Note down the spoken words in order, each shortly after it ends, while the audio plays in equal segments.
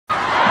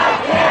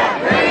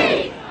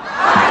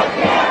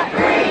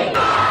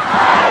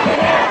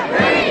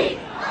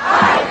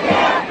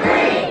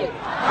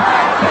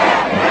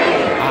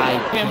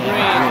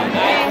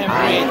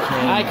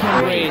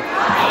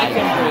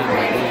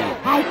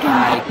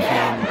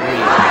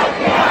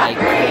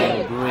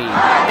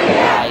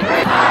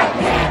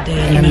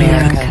day in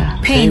America.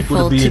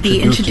 Painful to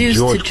be introduced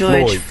to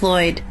George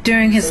Floyd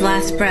during his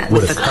last breath.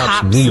 With the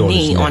cop's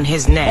knee on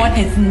his neck. On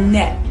his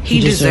neck. He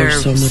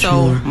deserves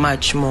so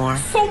much more.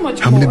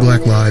 How many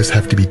black lives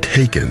have to be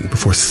taken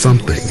before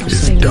something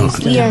is done?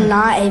 We are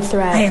not a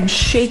threat. I am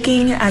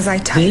shaking as I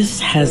type. This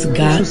has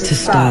got to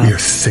stop. We are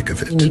sick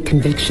of it. We need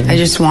conviction. I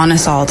just want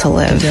us all to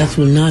live. Death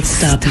will not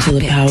stop until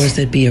the powers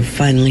that be are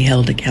finally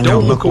held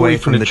accountable. Don't look away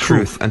from the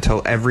truth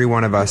until every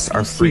one of us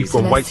are free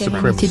from white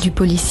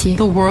supremacy.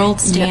 The world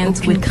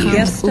stands with you.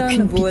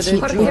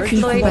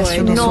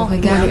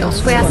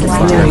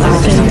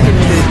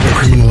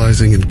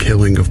 Criminalizing and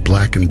killing of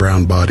black and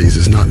brown bodies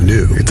is not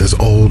new. It's as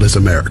old as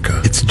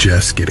America. It's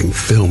just getting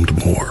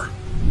filmed more.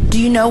 Do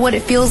you know what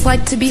it feels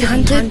like to be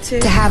hunted?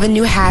 To have a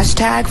new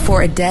hashtag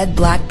for a dead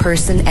black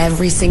person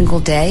every single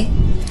day?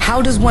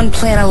 How does one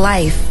plan a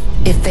life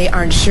if they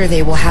aren't sure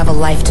they will have a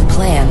life to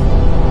plan?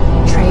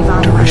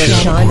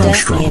 Darisha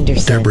Armstrong,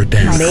 Deborah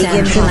Dance,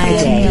 Megan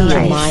Friday,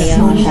 Maya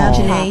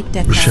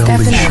Michelle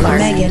Lee Shaw,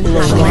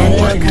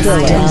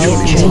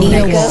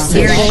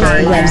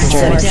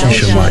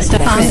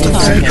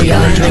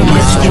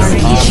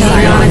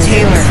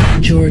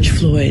 George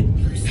Floyd.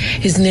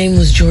 His name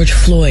was George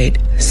Floyd.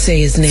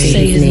 Say his name.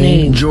 Say his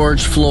name.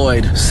 George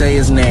Floyd. Say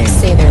his name.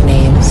 Say their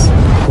names.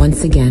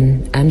 Once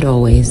again and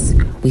always,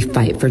 we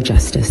fight for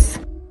justice.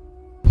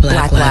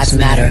 Black Lives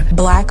Matter.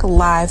 Black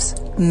Lives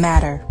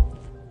Matter.